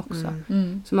förlossningsvården också.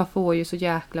 Så man får ju så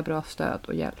jäkla bra stöd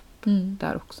och hjälp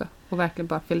där också. Och verkligen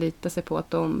bara förlita sig på att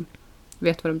de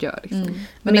vet vad de gör. Liksom.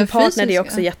 Men min partner är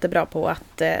också jättebra på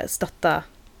att stötta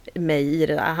mig i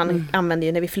det där. Han använde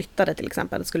ju, när vi flyttade till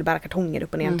exempel, skulle bära kartonger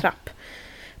upp och ner en trapp.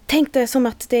 Tänk det som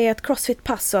att det är ett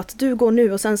CrossFit-pass och att du går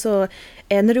nu och sen så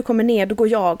när du kommer ner då går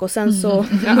jag och sen så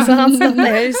så han stöttar.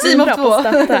 Jag är så bra på att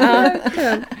stötta.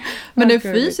 Men den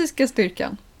fysiska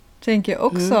styrkan tänker jag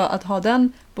också att ha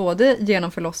den både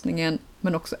genom förlossningen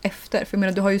men också efter. För jag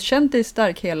menar, du har ju känt dig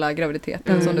stark hela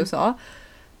graviditeten som du sa.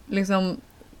 Liksom,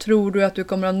 tror du att du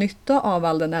kommer att ha nytta av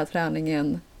all den här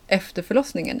träningen efter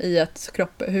förlossningen i att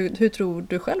hur tror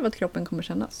du själv att kroppen kommer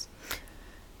kännas?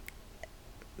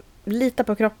 Lita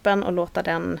på kroppen och låta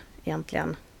den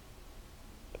egentligen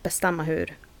bestämma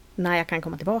när jag kan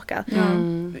komma tillbaka.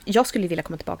 Jag skulle vilja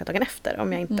komma tillbaka dagen efter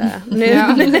om jag inte... Nu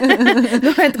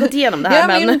har jag inte gått igenom det här.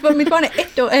 Men mitt barn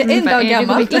är en dag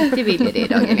gammal. Du kommer inte vilja det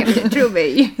dagen efter, tror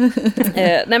vi.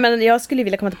 Nej, men jag skulle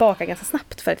vilja komma tillbaka ganska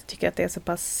snabbt för att jag tycker att det är så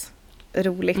pass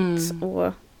roligt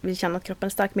och vill känna att kroppen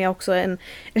är stark. Men jag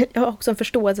har också en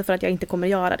förståelse för att jag inte kommer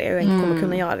göra det och jag inte kommer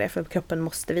kunna göra det för kroppen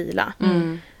måste vila.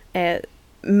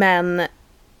 Men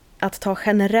att ta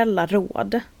generella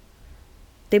råd,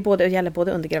 det gäller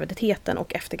både under graviditeten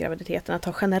och efter graviditeten, att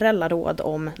ta generella råd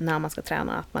om när man ska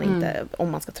träna, att man inte,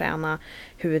 om man ska träna,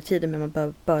 hur tiden man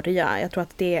bör börja. Jag tror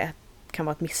att det kan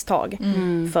vara ett misstag.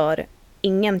 För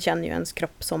ingen känner ju ens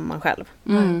kropp som man själv.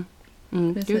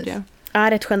 Gud, ja.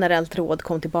 Är ett generellt råd,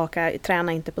 kom tillbaka,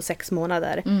 träna inte på 6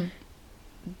 månader.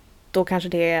 Då kanske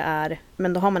det är,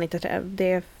 men då har man inte,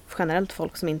 det är generellt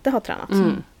folk som inte har tränat.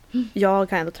 Jag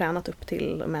har ändå tränat upp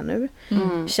till och med nu.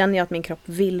 Känner jag att min kropp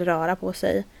vill röra på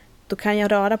sig, då kan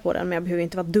jag röra på den, men jag behöver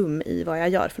inte vara dum i vad jag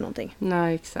gör för någonting.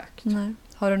 Nej, exakt. Nej.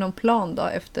 Har du någon plan då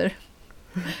efter?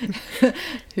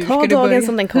 Hur ta dagen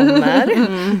som den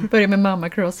kommer. Börja med mamma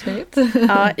CrossFit.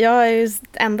 Ja, jag är ju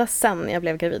ända sen jag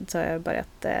blev gravid så har jag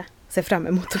börjat se fram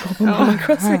emot att gå på mamma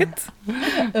CrossFit.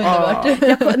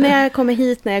 När jag kommer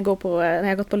hit, när jag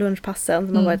gått på lunchpassen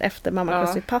som har varit efter mamma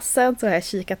CrossFit-passen, så har jag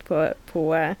kikat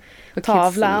på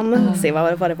tavlan, se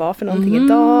vad det var för någonting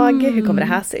idag, hur kommer det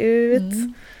här se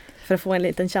ut, för att få en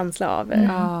liten känsla av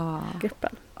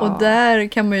gruppen. Och där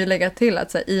kan man ju lägga till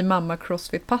att så här, i mamma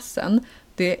CrossFit-passen,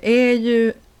 det är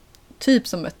ju typ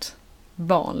som ett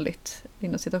vanligt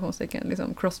inom citationstecken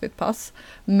liksom CrossFit-pass,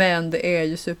 men det är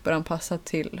ju superanpassat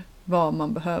till vad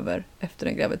man behöver efter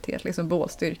en graviditet, liksom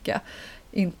bålstyrka,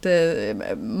 inte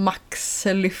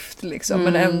maxlyft liksom,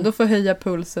 men ändå få höja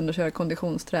pulsen och köra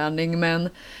konditionsträning, men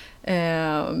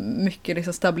mycket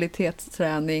liksom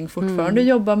stabilitetsträning, fortfarande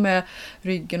jobba med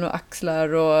ryggen och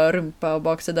axlar och rumpa och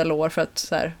baksida lår, för att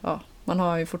så här, man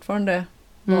har ju fortfarande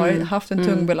haft en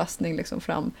tung belastning liksom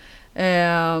fram.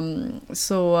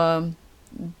 Så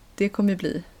det kommer ju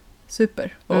bli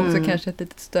super. Och också kanske ett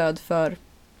litet stöd för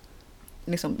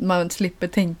liksom, man slipper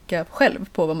tänka själv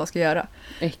på vad man ska göra.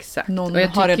 Exakt. Och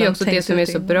jag tycker också det som är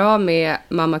så bra med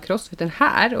mamma CrossFiten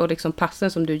här och liksom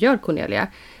passen som du gör, Cornelia,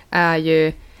 är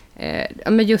ju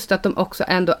men just att de också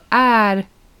ändå är,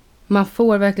 man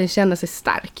får verkligen känna sig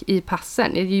stark i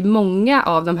passen. Det är ju många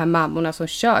av de här mammorna som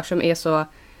kör som är så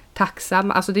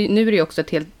tacksamma. Alltså nu är det ju också ett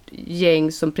helt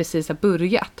gäng som precis har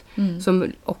börjat.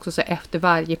 Som också så efter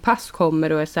varje pass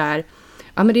kommer och är så här,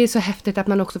 ja men det är så häftigt att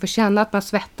man också får känna att man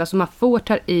svettas och man får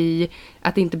ta i,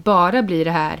 att det inte bara blir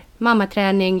det här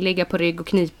mammaträning, ligga på rygg och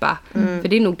knipa. För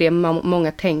det är nog det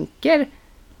många tänker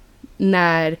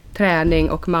när träning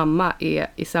och mamma är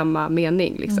i samma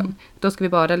mening. Liksom. Då ska vi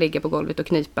bara ligga på golvet och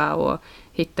knipa och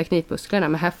hitta knipmusklerna.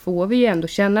 Men här får vi ju ändå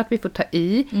känna att vi får ta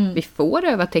i. Vi får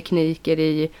öva tekniker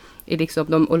i liksom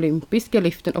de olympiska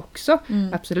lyften också.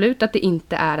 Absolut att det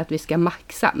inte är att vi ska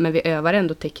maxa. Men vi övar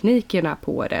ändå teknikerna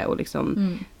på det. Och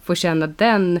liksom får känna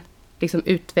den. Liksom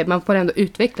man får ändå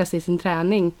utvecklas i sin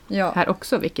träning här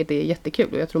också. Vilket är jättekul.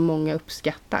 Och jag tror många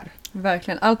uppskattar.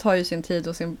 Verkligen. Allt har ju sin tid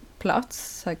och sin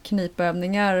plats. Så här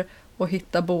knipövningar och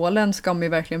hitta bålen ska man ju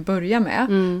verkligen börja med.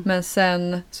 Men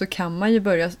sen så kan man ju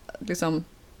börja liksom,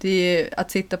 det är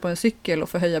att sitta på en cykel och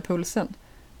få höja pulsen.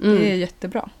 Det är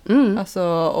jättebra. Alltså,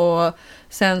 och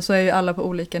sen så är ju alla på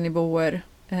olika nivåer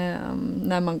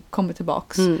när man kommer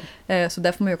tillbaks. Så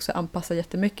där får man ju också anpassa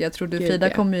jättemycket. Jag tror Frida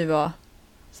kommer ju vara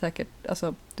säkert,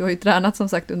 alltså, du har ju tränat som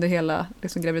sagt under hela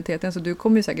liksom, graviditeten, så du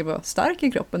kommer ju säkert vara stark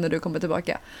i kroppen när du kommer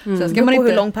tillbaka. Sen ska man inte,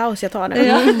 hur lång paus jag tar nu.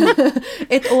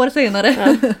 Ett år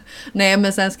senare. Nej,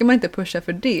 men sen ska man inte pusha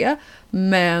för det.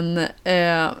 Men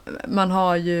man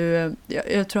har ju,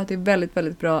 jag tror att det är väldigt,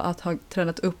 väldigt bra att ha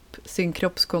tränat upp sin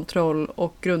kroppskontroll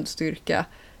och grundstyrka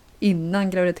innan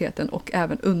graviditeten och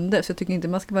även under. Så jag tycker inte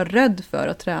man ska vara rädd för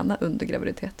att träna under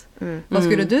graviditet. Vad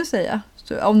skulle du säga?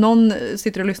 Så om någon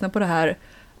sitter och lyssnar på det här,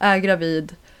 är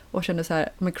gravid och känner så här,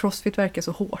 men CrossFit verkar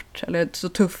så hårt eller så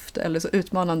tufft eller så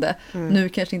utmanande. Nu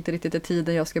kanske inte riktigt är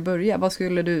tiden jag ska börja. Vad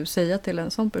skulle du säga till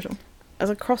en sån person?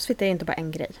 Alltså CrossFit är inte bara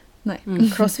en grej. Nej.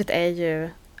 CrossFit är ju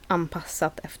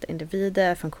anpassat efter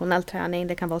individer, funktionell träning.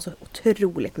 Det kan vara så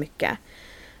otroligt mycket.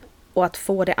 Och att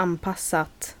få det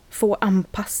anpassat, få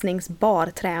anpassningsbar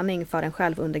träning för en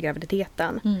själv under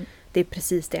graviditeten. Det är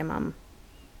precis det man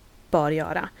bör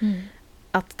göra.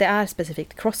 Att det är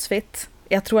specifikt CrossFit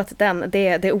jag tror att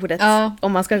det ordet,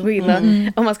 om man ska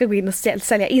gå in och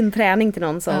sälja in träning till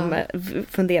någon som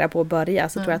funderar på att börja,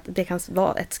 så tror jag att det kan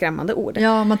vara ett skrämmande ord.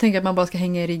 Ja, man tänker att man bara ska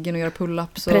hänga i riggen och göra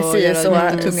pull-ups och precis,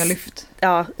 göra tunga lyft.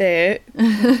 Ja,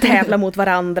 tävla mot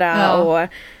varandra och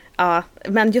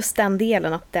men just den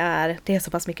delen att det är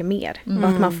så pass mycket mer. Och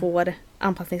att man får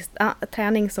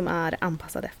träning som är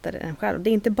anpassad efter en själv. Det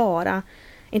är inte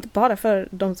bara för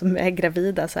de som är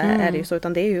gravida så är det ju så,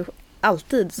 utan det är ju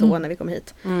alltid så när vi kommer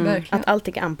hit. Att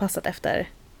allting är anpassat efter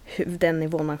den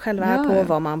nivån man själv är på,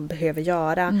 vad man behöver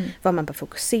göra, vad man bör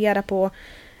fokusera på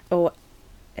och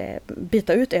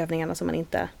byta ut övningarna som man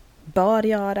inte bör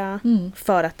göra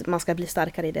för att man ska bli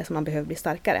starkare i det som man behöver bli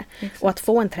starkare. Exakt. Och att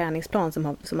få en träningsplan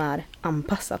som är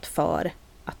anpassat för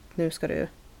att nu ska du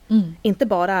inte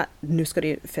bara nu ska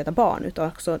du föda barn, utan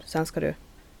också sen ska du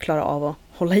klara av att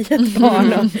hålla i ett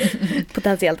barn och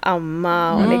potentiellt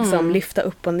amma och liksom lyfta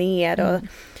upp och ner. Och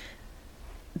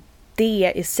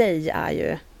det i sig är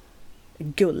ju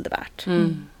guld värt.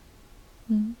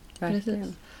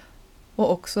 Verkligen.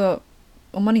 Och också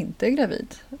om man inte är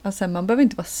gravid. Alltså man behöver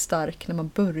inte vara stark när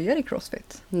man börjar i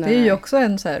CrossFit. Nej. Det är ju också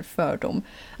en så här fördom.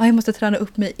 Jag måste träna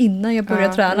upp mig innan jag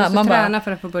börjar träna. Man träna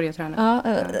för att få börja träna.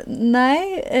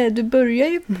 Nej, du börjar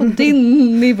ju på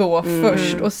din nivå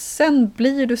först. Och sen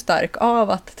blir du stark av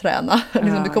att träna.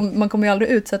 Man kommer ju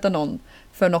aldrig utsätta någon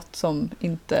för något som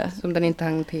den inte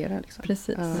hanterar. Liksom.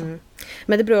 Precis.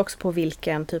 Men det beror också på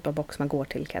vilken typ av box man går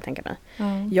till, kan jag tänka mig.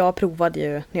 Jag provade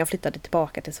ju, när jag flyttade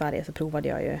tillbaka till Sverige så provade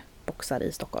jag ju boxar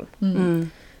i Stockholm.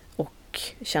 Och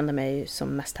kände mig som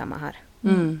mest hemma här.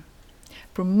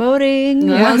 Promoting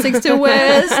 162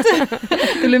 West.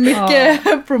 Det blir mycket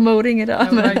promoting idag.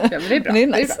 Ja, men det är bra. Det är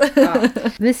nice. Det är bra.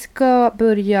 Vi ska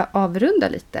börja avrunda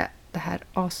lite det här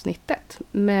avsnittet.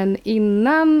 Men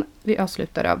innan vi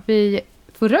avslutar då.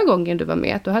 Förra gången du var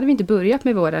med, då hade vi inte börjat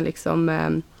med våra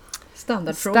liksom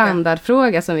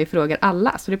standardfråga som vi frågar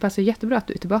alla. Så det passar jättebra att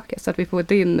du är tillbaka så att vi får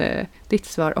ditt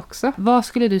svar också. Vad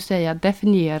skulle du säga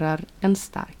definierar en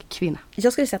stark kvinna?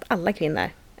 Jag skulle säga att alla kvinnor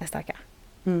är starka.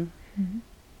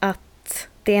 Att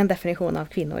det är en definition av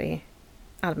kvinnor i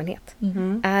allmänhet.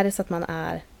 Är det så att man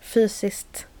är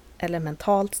fysiskt eller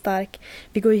mentalt stark.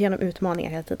 Vi går igenom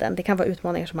utmaningar hela tiden. Det kan vara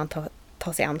utmaningar som man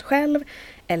tar sig an själv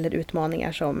eller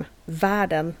utmaningar som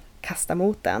världen kastar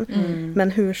mot den.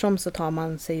 Men hur som så tar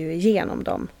man sig ju igenom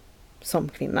dem som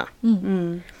kvinna.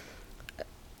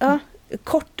 Ja,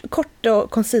 kort och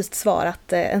koncist svar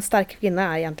att en stark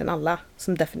kvinna är egentligen alla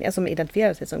som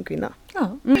identifierar sig som kvinna.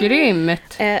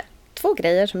 Grymt! 2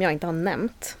 grejer som jag inte har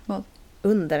nämnt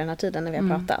under den här tiden när vi har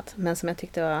pratat, men som jag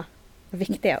tyckte var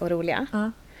viktiga och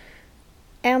roliga.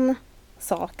 En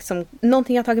sak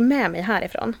någonting jag har tagit med mig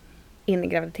härifrån in i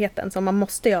graviditeten som man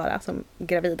måste göra som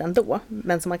gravid ändå,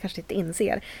 men som man kanske inte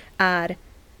inser, är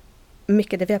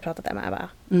mycket det vi har pratat om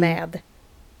med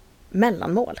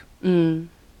mellanmål.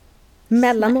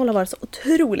 Mellanmål har varit så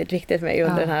otroligt viktigt för mig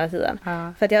under den här tiden.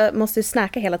 För att jag måste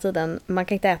snacka hela tiden. Man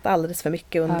kan inte äta alldeles för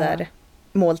mycket under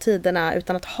måltiderna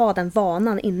utan att ha den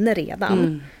vanan inne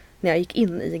redan när jag gick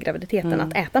in i graviditeten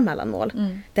att äta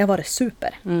mellanmål. Det har varit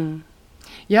super.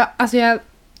 Ja, alltså jag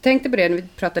tänkte på det när vi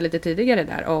pratade lite tidigare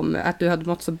där om att du hade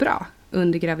mått så bra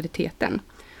under graviditeten.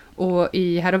 Och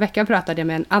häromveckan pratade jag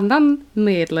med en annan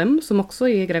medlem som också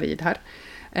är gravid här.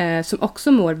 Som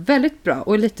också mår väldigt bra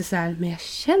och är lite så här, men jag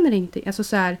känner inte, alltså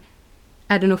så här,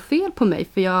 är det något fel på mig?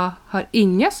 För jag har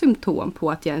inga symptom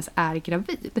på att jag ens är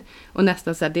gravid. Och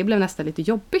nästan så här, det blev nästan lite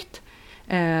jobbigt.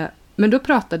 Men då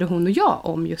pratade hon och jag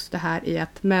om just det här i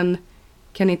att, men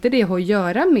kan inte det ha att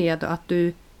göra med att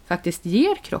du faktiskt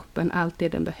ger kroppen allt det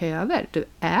den behöver. Du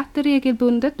äter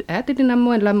regelbundet, du äter dina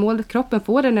mellanmål, kroppen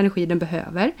får den energi den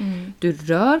behöver. Du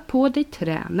rör på dig,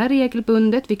 tränar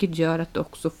regelbundet, vilket gör att du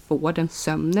också får den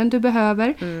sömnen du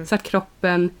behöver. Så att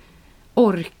kroppen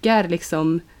orkar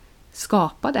liksom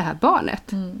skapa det här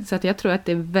barnet. Så att jag tror att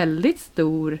det är väldigt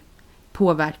stor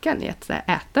påverkan i att så här,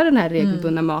 äta den här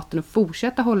regelbundna maten och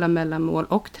fortsätta hålla mellanmål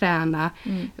och träna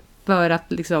för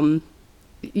att liksom.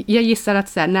 Jag gissar att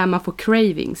så här, när man får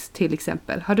cravings till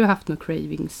exempel. Har du haft några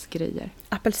cravings-grejer?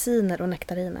 Apelsiner och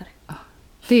nektariner. Ja,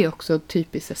 det är också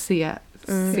typiskt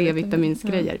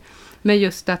C-vitaminsgrejer. Men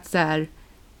just att så här,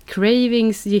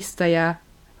 cravings gissar jag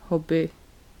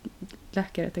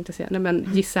hobbyläkare tänkte jag säga. Nej, men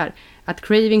gissar att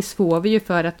cravings får vi ju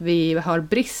för att vi har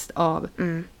brist av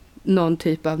någon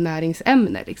typ av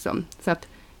näringsämne liksom. Så att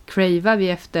cravar vi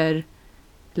efter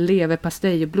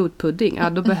leverpastej och blodpudding, ja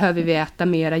då behöver vi äta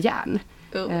mera järn.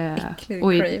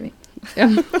 Craving. Det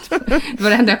var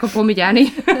det enda jag kom på med järn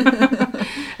i.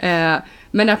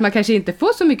 Men att man kanske inte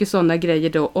får så mycket sådana grejer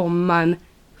då om man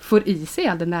får i sig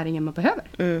all den näringen man behöver.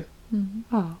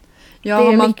 Ja,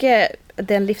 det är mycket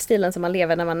den livsstilen som man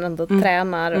lever när man ändå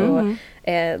tränar och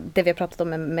det vi har pratat om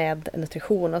med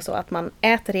nutrition och så, att man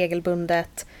äter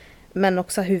regelbundet, men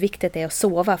också hur viktigt det är att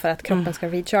sova för att kroppen ska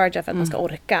recharga, för att man ska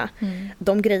orka.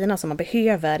 De grejerna som man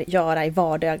behöver göra i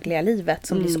vardagliga livet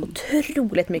som blir så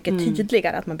otroligt mycket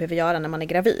tydligare att man behöver göra när man är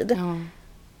gravid.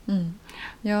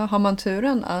 Ja, har man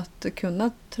turen att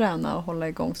kunna träna och hålla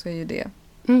igång så är ju det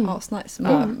asnice.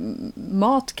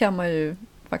 Mat kan man ju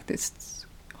faktiskt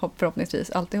förhoppningsvis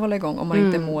alltid hålla igång om man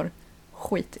inte mår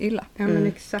skitilla. Ja, men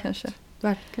exakt. Kanske.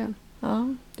 Verkligen.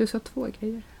 Ja. Du sa 2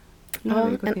 grejer.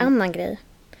 En annan grej.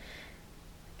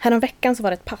 Häromveckan så var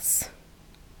det ett pass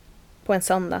på en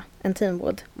söndag, en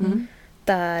teamwood,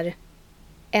 där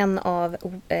en av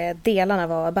delarna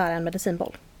var att bära en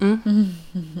medicinboll.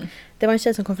 Det var en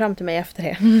tjej som kom fram till mig efter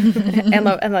det.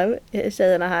 en av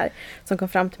tjejerna här som kom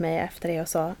fram till mig efter det och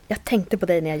sa, jag tänkte på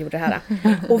dig när jag gjorde det här.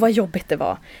 Och vad jobbigt det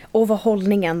var. Och vad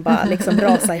hållningen bara liksom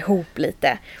rasade ihop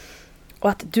lite. Och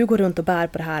att du går runt och bär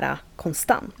på det här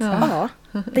konstant. Ja,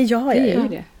 det gör jag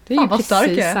ju. Det är ju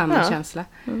precis samma känsla.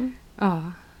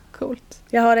 Ja, coolt.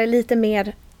 Jag har det lite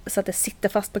mer så att det sitter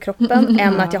fast på kroppen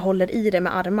än att jag håller i det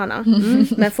med armarna.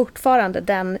 Men fortfarande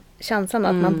den känslan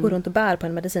att man går runt och bär på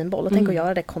en medicinboll och tänker att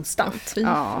göra det konstant.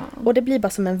 Och det blir bara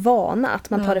som en vana att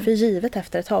man tar det för givet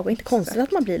efter ett tag. Och inte konstigt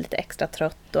att man blir lite extra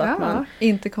trött. Och att man,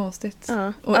 inte konstigt.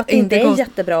 Och att det inte är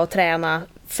jättebra att träna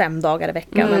 5 dagar i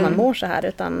veckan när man mår så här.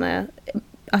 Utan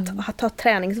att ha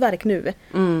träningsvärk nu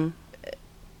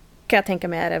kan jag tänka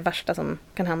mig är det värsta som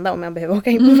kan hända om jag behöver åka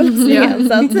in på förlossningen.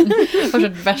 Så att det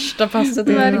värsta passet.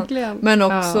 Verkligen. Men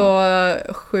också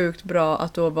sjukt bra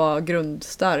att då vara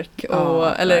grundstark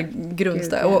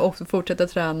och också fortsätta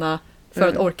träna för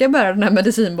att orka bära den här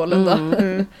medicinbollen då.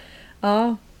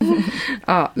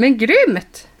 Ja, men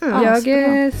grymt! Jag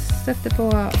sätter på...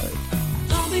 Don't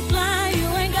be blind,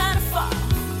 you ain't gotta fall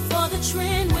for the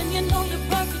trend when you know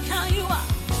you're